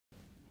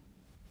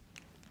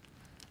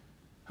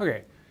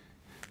Okay,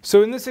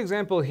 so in this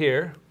example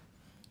here,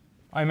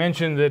 I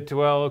mentioned that,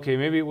 well, okay,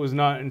 maybe it was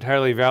not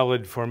entirely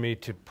valid for me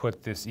to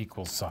put this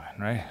equal sign,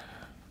 right?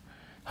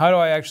 How do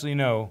I actually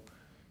know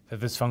that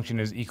this function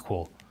is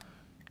equal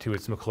to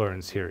its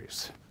Maclaurin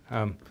series?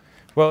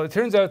 Well, it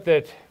turns out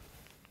that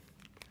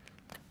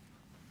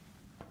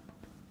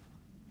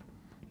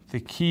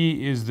the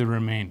key is the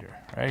remainder,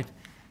 right?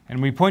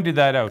 And we pointed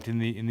that out in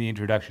the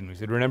introduction. We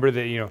said, remember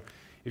that,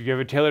 if you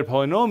have a Taylor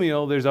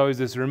polynomial, there's always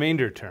this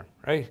remainder term,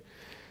 right?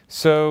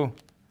 So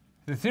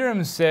the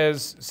theorem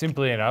says,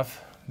 simply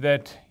enough,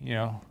 that,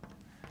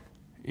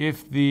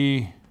 if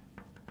the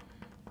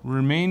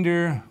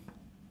remainder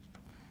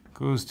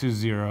goes to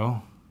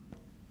 0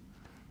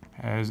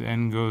 as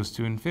n goes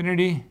to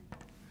infinity,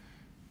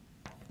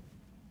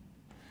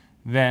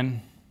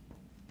 then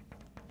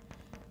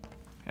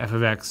f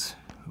of x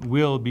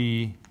will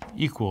be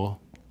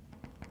equal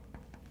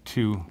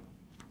to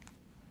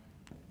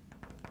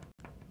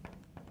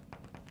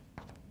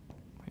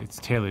its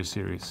Taylor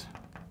series,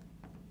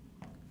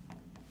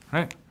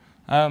 right?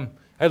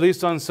 At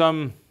least on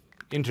some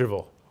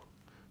interval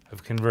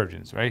of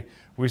convergence, right?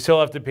 We still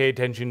have to pay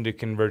attention to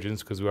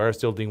convergence because we are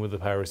still dealing with the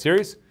power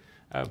series.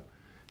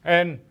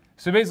 And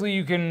so basically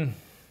you can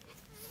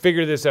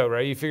figure this out,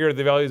 right? You figure out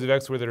the values of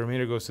x where the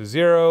remainder goes to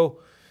 0.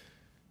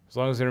 As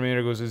long as the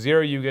remainder goes to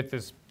 0, you get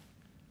this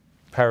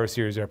power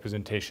series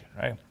representation,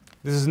 right?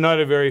 This is not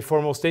a very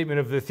formal statement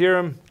of the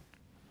theorem.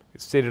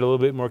 It's stated a little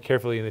bit more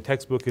carefully in the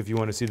textbook if you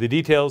want to see the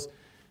details,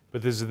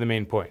 but this is the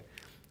main point.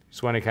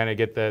 Just want to kind of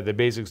get the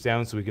basics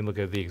down so we can look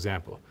at the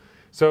example.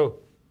 So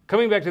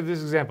coming back to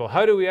this example,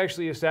 how do we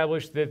actually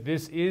establish that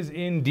this is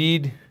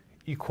indeed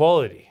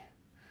equality?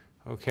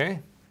 Okay,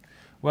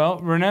 well,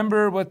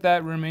 remember what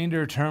that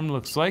remainder term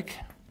looks like,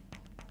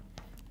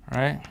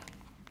 all right?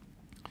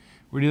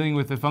 We're dealing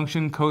with the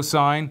function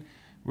cosine.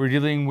 We're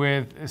dealing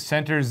with a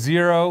center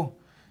 0.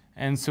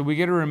 And so we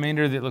get a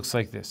remainder that looks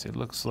like this. It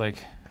looks like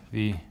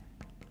the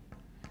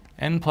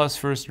n plus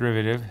first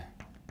derivative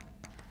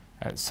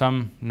at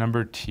some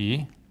number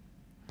t,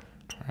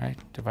 right,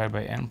 divided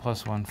by n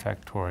plus 1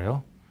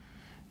 factorial,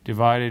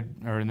 divided,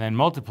 or then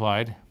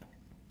multiplied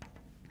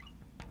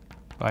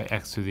by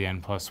x to the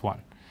n plus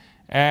 1.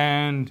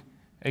 And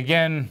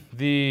again,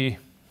 the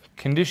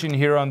condition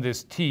here on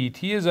this t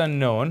is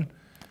unknown.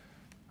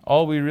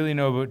 All we really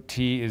know about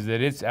t is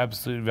that its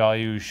absolute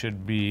value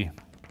should be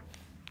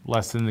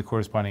less than the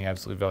corresponding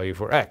absolute value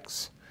for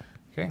x,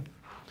 okay?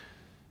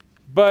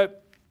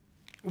 But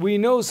we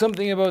know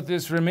something about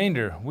this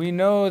remainder. We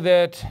know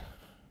that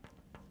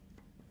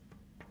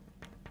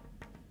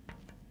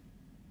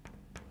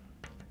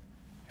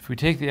if we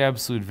take the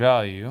absolute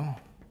value,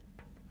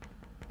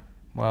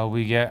 well,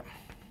 we get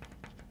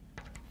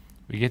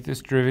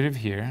this derivative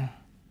here.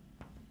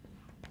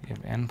 We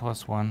have n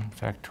plus 1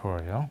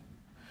 factorial,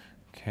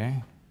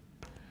 okay,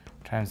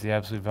 times the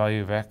absolute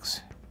value of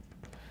x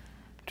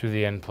to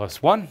the n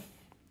plus 1.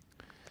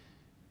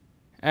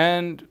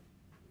 And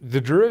the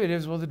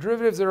derivatives, well, the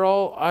derivatives are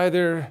all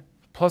either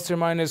plus or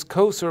minus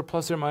cos or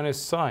plus or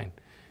minus sine.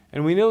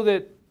 And we know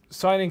that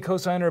sine and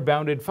cosine are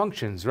bounded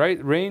functions,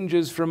 right? Range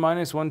is from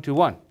 -1 to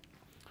 1.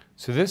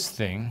 So this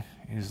thing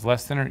is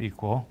less than or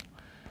equal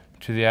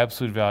to the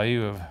absolute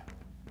value of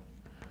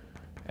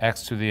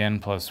x to the n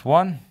plus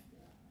 1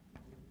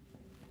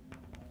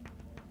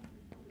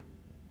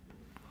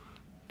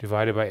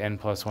 divided by n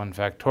plus 1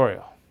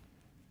 factorial.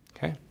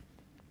 Okay?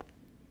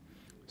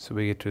 So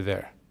we get to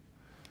there.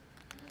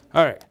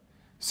 All right.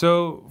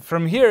 So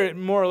from here, it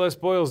more or less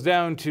boils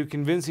down to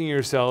convincing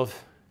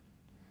yourself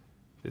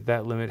that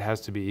that limit has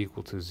to be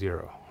equal to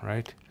 0,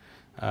 right?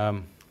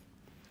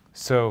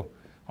 So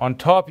on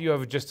top, you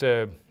have just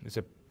it's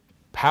a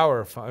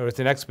power, or it's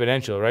an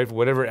exponential, right?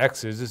 Whatever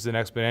x is, this is an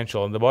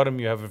exponential. On the bottom,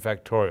 you have a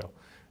factorial.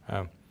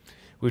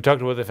 We've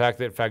talked about the fact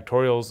that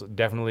factorials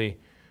definitely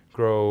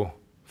grow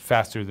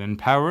faster than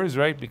powers,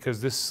 right?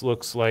 Because this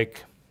looks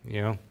like,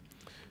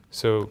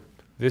 so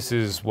this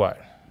is what?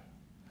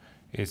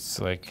 It's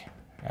like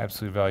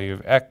absolute value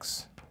of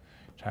x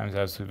times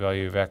absolute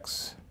value of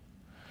x,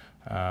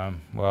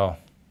 over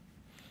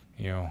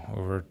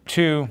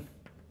 2,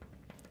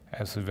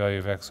 absolute value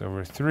of x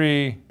over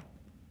 3,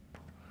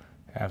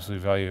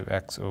 absolute value of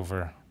x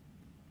over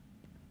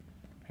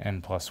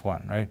n plus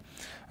 1, right?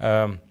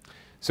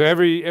 So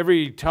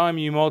every time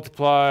you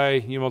multiply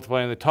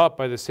on the top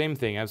by the same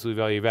thing, absolute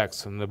value of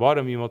x. On the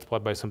bottom, you multiply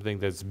by something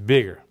that's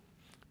bigger,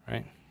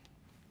 right?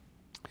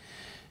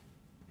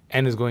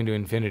 N is going to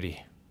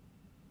infinity.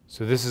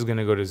 So this is going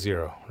to go to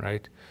 0,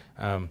 right?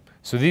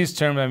 So these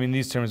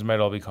terms might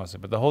all be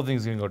constant, but the whole thing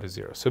is going to go to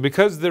 0. So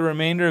because the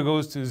remainder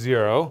goes to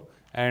 0,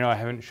 and I know I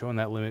haven't shown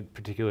that limit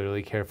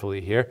particularly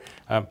carefully here,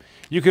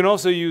 you can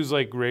also use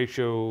like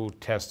ratio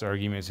test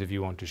arguments if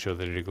you want to show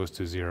that it goes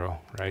to 0,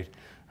 right?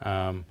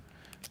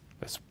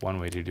 That's one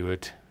way to do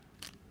it,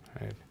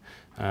 right?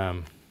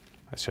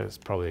 That's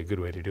probably a good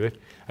way to do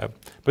it.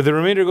 But the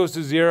remainder goes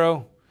to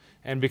 0,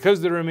 and because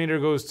the remainder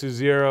goes to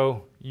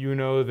 0, you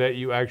know that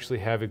you actually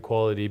have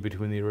equality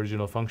between the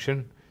original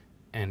function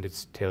and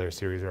its Taylor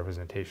series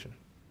representation.